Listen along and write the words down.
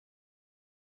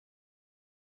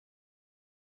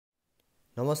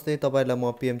नमस्ते तपाईहरुलाई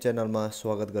म पीएम च्यानलमा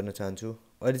स्वागत गर्न चाहन्छु।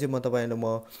 अहिले चाहिँ म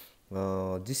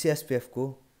तपाईहरुलाई जीसीएसपीएफ को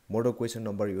मोडल क्वेशन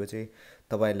नम्बर यो चाहिँ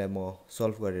तपाईहरुलाई म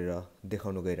सल्भ गरेर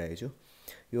देखाउन गइरहेको छु।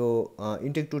 यो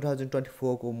इन्टेक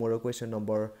 2024 को मोडल क्वेशन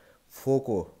नम्बर 4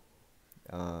 को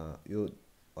यो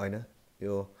हैन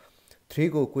यो 3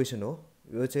 को क्वेशन हो।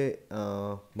 यो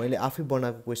चाहिँ मैले आफै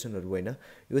बनाएको क्वेशनहरु होइन,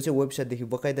 यो चाहिँ वेबसाइट देखि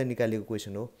बकाइदा निकालेको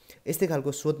क्वेशन हो। यस्तै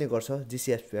खालको सोध्ने गर्छ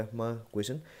जीसीएसपीएफ मा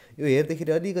क्वेशन। यो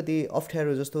हेर्दाखेरि अलिकति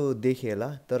अप्ठ्यारो जस्तो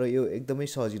देखिएला, तर यो एकदमै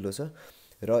सजिलो छ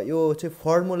र यो चाहिँ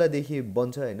फर्मुला देखि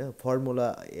बन्छ हैन। फर्मुला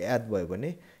याद भयो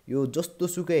भने यो जस्तो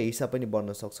सुकै हिसाब पनि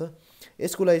बन्न सक्छ।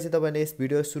 यसको लागि चाहिँ तपाईले यस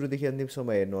भिडियो सुरुदेखि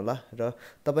अन्तिमसम्म हेर्नु होला र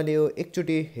तपाईले यो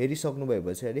एकचोटी हेरिसक्नु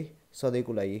भएपछि अलि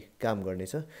सधैँको लागि काम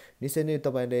गर्नेछ। निश्चय नै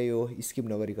तपाईले यो स्किप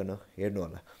नगरिकन हेर्नु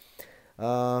होला।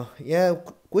 यहाँ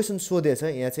क्वेशन सोधेछ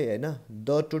यहाँ चाहिँ हैन, the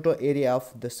total area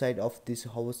of the side of this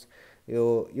house.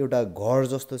 यो एउटा घर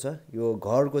जस्तो छ। यो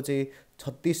घरको चाहिँ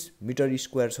 36 मिटर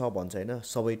स्क्वायर छ भन्छ हैन,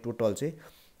 सबै टोटल चाहिँ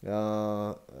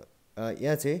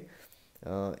यहाँ चाहिँ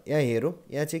यहाँ हेरौँ।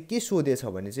 यहाँ चाहिँ के सोधेछ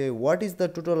भने चाहिँ what is the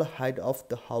total height of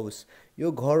the house.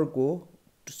 यो घरको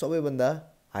सबैभन्दा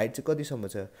हाइट चाहिँ कतिसम्म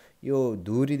छ, यो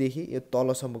धुरीदेखि यो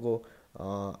तलसम्मको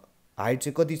हाइट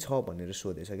चाहिँ कति छ भनेर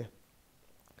सोधेछ क्या।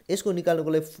 यसको निकाल्नुको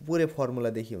लागि पुरै फर्मुला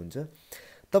देखि हुन्छ।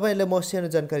 तपाईहरुलाई म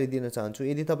सानो जानकारी दिन चाहन्छु।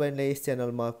 यदि तपाईहरुले यस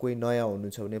च्यानलमा कोही नयाँ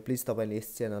हुनुहुन्छ भने प्लिज तपाईले यस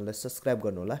च्यानललाई सब्स्क्राइब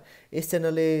गर्नु होला। यस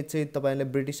च्यानलले चाहिँ तपाईहरुलाई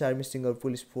ब्रिटिश आर्मी सिंगल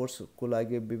पुलिस फोर्सको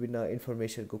लागि विभिन्न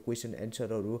इन्फर्मेसनको question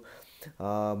एन्सरहरु,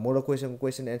 model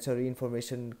question answer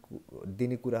information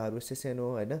दिने कुराहरु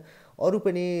सानो हैन, अरु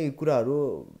पनि कुराहरु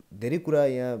धेरै कुरा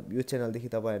यहाँ यो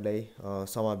च्यानलदेखि तपाईहरुलाई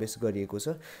समावेश गरिएको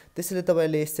छ। त्यसैले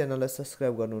तपाईले यस च्यानललाई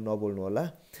सब्स्क्राइब गर्नु नभुल्नु होला।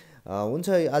 हुन्छ,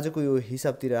 आजको यो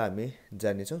हिसाबतिर हामी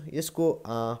जानेछौँ। यसको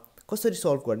कसरी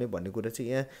सल्भ गर्ने भन्ने कुरा चाहिँ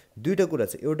यहाँ दुईटा कुरा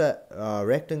छ। एउटा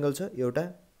रेक्टेंगल छ, एउटा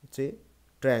चाहिँ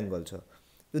ट्रायंगल छ।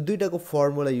 यो दुईटाको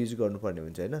फर्मुला युज गर्नुपर्ने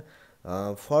हुन्छ हैन।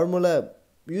 फर्मुला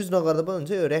युज नगर्दा पनि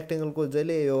हुन्छ। यो रेक्टेंगलको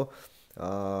जहिले यो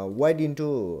वाइड इन्टु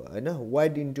हैन,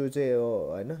 वाइड इन्टु चाहिँ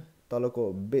यो हैन तलको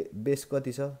बेस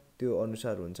कति छ त्यो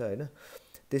अनुसार हुन्छ हैन।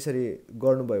 त्यसरी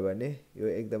गर्नुभयो भने यो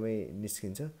एकदमै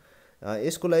निस्किन्छ।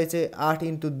 यसको लागि चाहिँ 8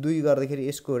 इन्टु 2 गर्दाखेरि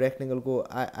यसको रेक्टेंगलको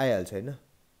आइहाल्छ हैन।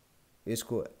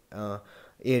 यसको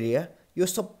एरिया, यो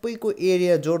सबैको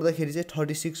एरिया जोड्दाखेरि चाहिँ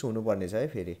 36 हुनुपर्ने छ है।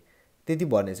 फेरि त्यति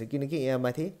भनेछ किनकि यहाँ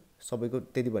माथि सबैको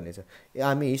त्यति भनेछ।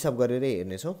 हामी हिसाब गरेर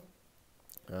हेर्नेछौँ।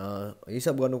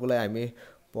 हिसाब गर्नुको लागि हामी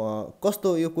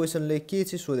कस्तो यो क्वेशनले के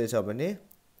चाहिँ सोधेछ भने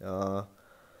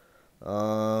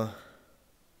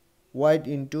वाइड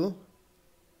इन्टु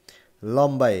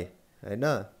लम्बाइ हैन,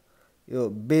 यो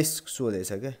बेस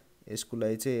सोधेछ क्या। यसको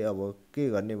लागि चाहिँ अब के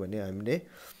गर्ने भने हामीले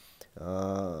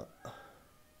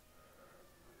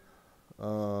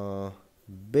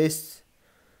बेस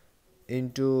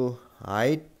इन्टु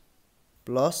हाइट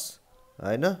प्लस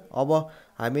हैन। अब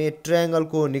हामी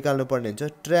ट्रायंगलको निकाल्नु पर्ने हुन्छ।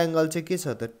 ट्रायंगल चाहिँ के छ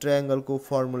त, ट्रायंगलको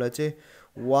फर्मुला चाहिँ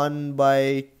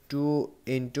 1/2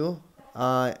 इन्टु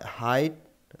हाइट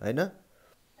हैन,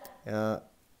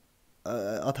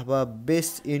 अथवा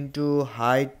base into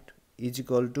height is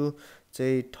equal to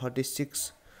चाहिँ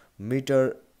 36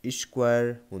 मिटर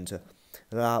स्क्वायर हुन्छ।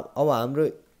 र अब हाम्रो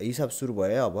हिसाब सुरु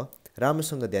भयो। अब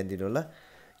राम्रोसँग ध्यान दिनु होला।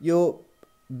 यो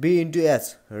b इन्टु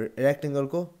h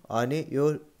रेक्टेंगलको अनि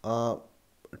यो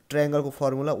ट्रायंगलको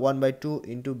formula 1/2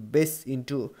 into base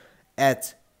into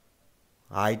h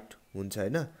height हुन्छ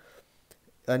हैन,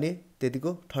 अनि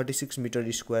त्यतिको 36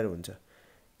 मिटर स्क्वायर हुन्छ।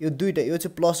 यो दुईटा यो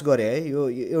चाहिँ प्लस गरे है, यो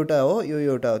एउटा हो यो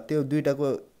एउटा हो, त्यो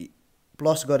दुईटाको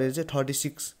प्लस गरेर चाहिँ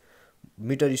 36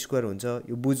 मिटर स्क्वायर हुन्छ।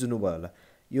 यो बुझ्नु भयो होला।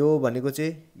 यो भनेको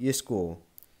चाहिँ यसको हो,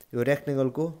 यो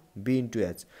रेक्टेंगलको b इन्टु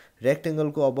h।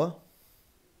 रेक्टेंगलको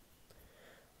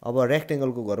अब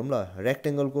रेक्टेंगलको गरौँ ल।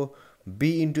 रेक्टेंगलको b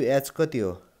इन्टु h कति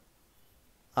हो,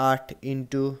 8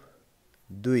 इन्टु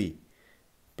 2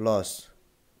 प्लस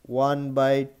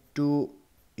 1/2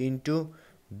 इन्टु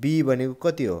b भनेको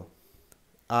कति हो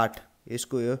 8।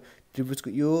 यसको यो त्रिभुजको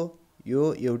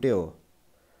यो एउटै हो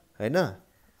हैन।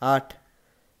 8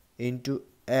 into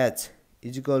h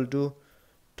is equal to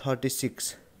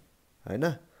 36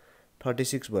 हैन,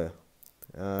 36 भयो।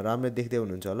 राम्रै देख्दै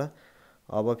हुनुहुन्छ होला।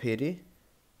 अब फेरि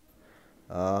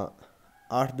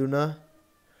 8 दुना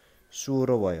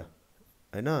 16 भयो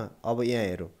हैन। अब यहाँ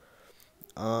हेरौँ,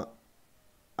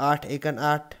 8 एकान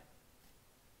 8,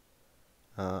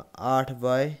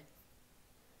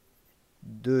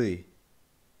 8/2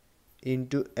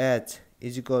 into h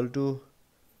is equal to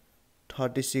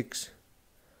 36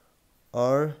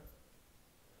 और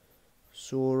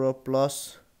 16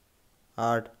 plus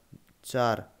 8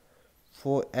 4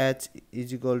 4h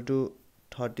is equal to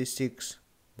 36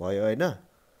 भयो हैन।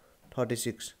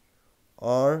 36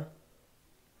 or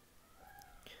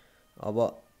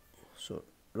अब सो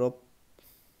र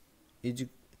इज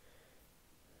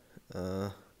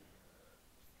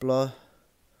प्लस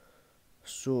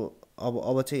सो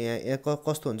अब चाहिँ यहाँ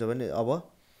कस्तो हुन्छ भने अब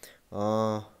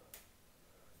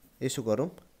यसो गरौँ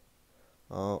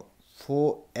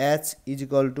 4h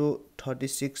इजिकल टु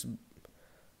 36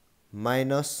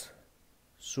 माइनस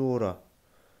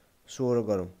 16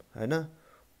 गरौँ हैन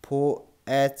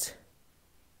 4h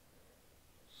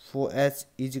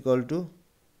इजिकल टु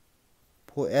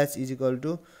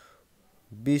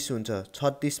 20 हुन्छ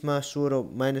 36 मा 16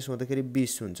 माइनस गर्दाखेरि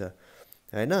 20 हुन्छ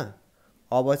हैन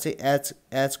अब चाहिँ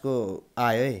h को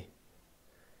आयो है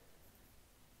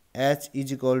h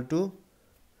equal to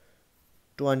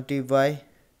 20/4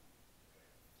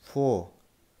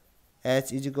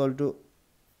 h equal to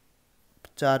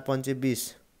 4 5 20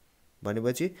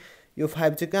 भनेपछि यो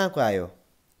 5 चाहिँ कहाँको आयो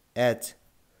h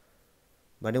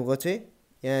भनेको चाहिँ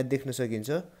यहाँ देख्न सकिन्छ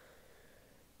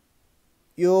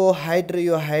यो हाइट र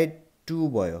यो हाइट 2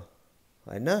 भयो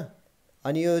हैन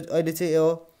अनि यो अहिले चाहिँ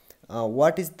yo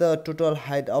what is the total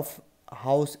height of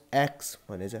house x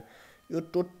भनेछ यो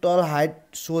टोटल हाइट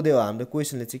सोध्यो हाम्रो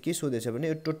क्वेशनले चाहिँ के सोधेछ भने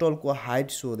यो टोटलको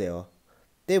हाइट सोध्यो हो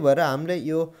त्यही भएर हामीले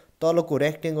यो तलको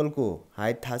रेक्टेंगलको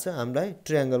हाइट थाहा छ हामीलाई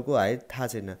ट्रायंगलको हाइट थाहा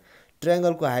छैन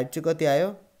ट्रायंगलको हाइट चाहिँ कति आयो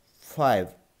 5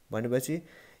 भनेपछि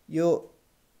यो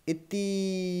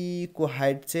यतिको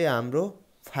हाइट चाहिँ हाम्रो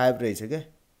 5 रहेछ के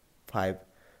 5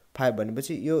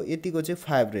 भनेपछि यो यतिको चाहिँ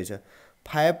 5 रहेछ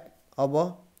 5 अब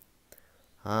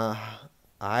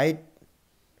हाइट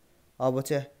अब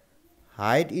चाहिँ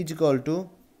हाइट इजिकल टु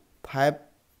 5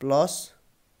 प्लस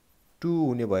 2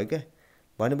 हुने भयो क्या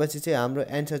भनेपछि चाहिँ हाम्रो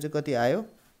एन्सर चाहिँ कति आयो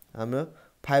हाम्रो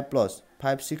 5 प्लस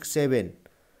 5 6 7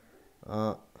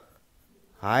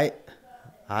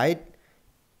 हाइट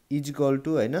इजिकल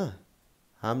टु हैन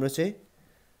हाम्रो चाहिँ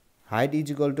हाइट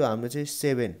इजिकल टु हाम्रो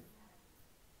चाहिँ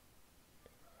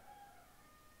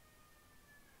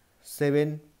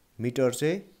 7 मिटर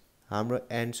चाहिँ हाम्रो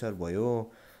एन्सर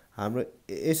भयो हाम्रो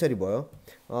यसरी भयो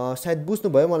सायद बुझ्नु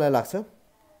भयो मलाई लाग्छ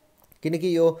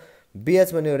किनकि यो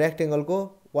BH भन्ने रेक्टेंगलको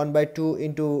 1/2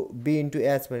 इन्टु B इन्टु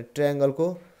H भन्ने ट्रायंगलको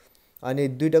अनि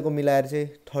दुईटाको मिलाएर चाहिँ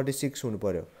 36 हुनु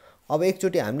पर्यो अब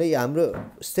एकचोटी हामीले हाम्रो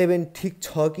 7 ठीक छ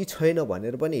कि छैन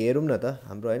भनेर पनि हेरौँ न त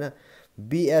हाम्रो हैन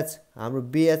BH हाम्रो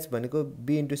BH भनेको B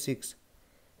इन्टु 6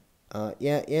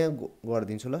 यहाँ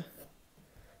गरिदिन्छु ल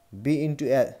B इन्टु H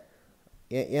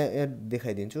यहाँ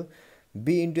देखाइदिन्छु B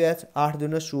इन्टु H 8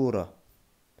 दुना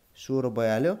 16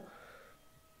 भइहाल्यो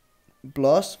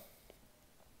प्लस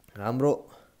हाम्रो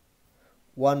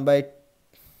 1/2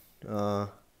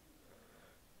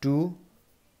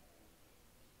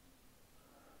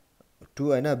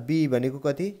 हैन B भनेको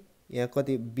कति यहाँ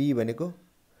कति B भनेको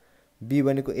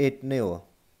 8 नै हो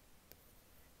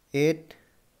 8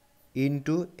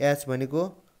 इन्टु H भनेको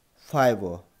 5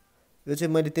 हो यो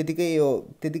चाहिँ मैले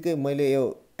त्यतिकै मैले यो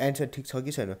एन्सर ठीक छ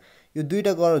कि छैन यो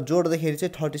दुईटा गरेर जोड्दाखेरि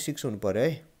चाहिँ 36 हुनु पर्यो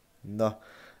है ल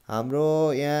हाम्रो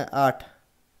यहाँ 8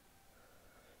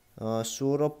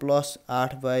 16 प्लस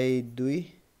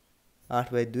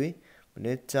 8/2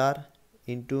 भने 4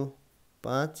 इन्टु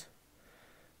 5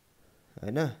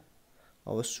 हैन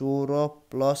अब 16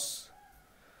 प्लस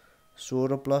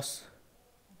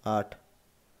 8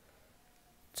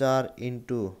 4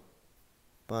 इन्टु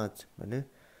 5 भने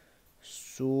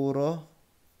 16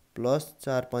 प्लस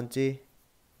 4 5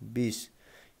 20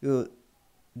 यो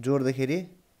जोड्दाखेरि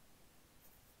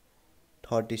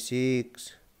 36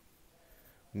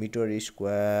 मिटर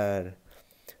स्क्वायर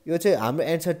यो चाहिँ हाम्रो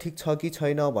एन्सर ठीक छ कि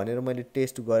छैन भनेर मैले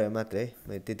टेस्ट गरे मात्रै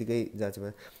मैले त्यतिकै जाँचमा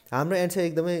हाम्रो एन्सर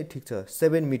एकदमै ठीक छ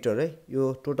 7 मिटर है यो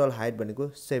टोटल हाइट भनेको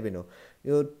 7 हो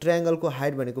यो ट्रायंगलको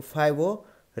हाइट भनेको 5 हो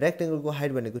रेक्टेंगलको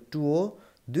हाइट भनेको 2 हो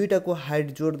दुईटाको हाइट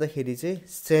जोड्दाखेरि चाहिँ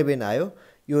 7 आयो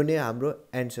यो नै हाम्रो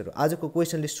एन्सर हो आजको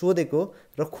क्वेशनले सोधेको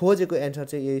र खोजेको एन्सर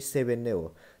चाहिँ यही 7 नै हो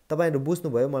तपाईहरु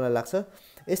बुझ्नुभयो मलाई लाग्छ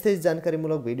यस्तै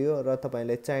जानकारीमूलक भिडियो र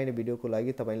तपाईलाई चाहिने भिडियोको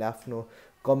लागि तपाईले आफ्नो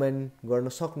कमेन्ट गर्न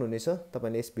सक्नुहुनेछ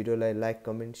तपाईले यस भिडियोलाई लाइक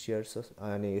कमेन्ट शेयर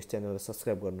अनि यस च्यानललाई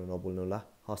सब्स्क्राइब गर्नु नभुल्नु होला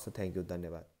हस् थ्यांक यू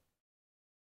धन्यवाद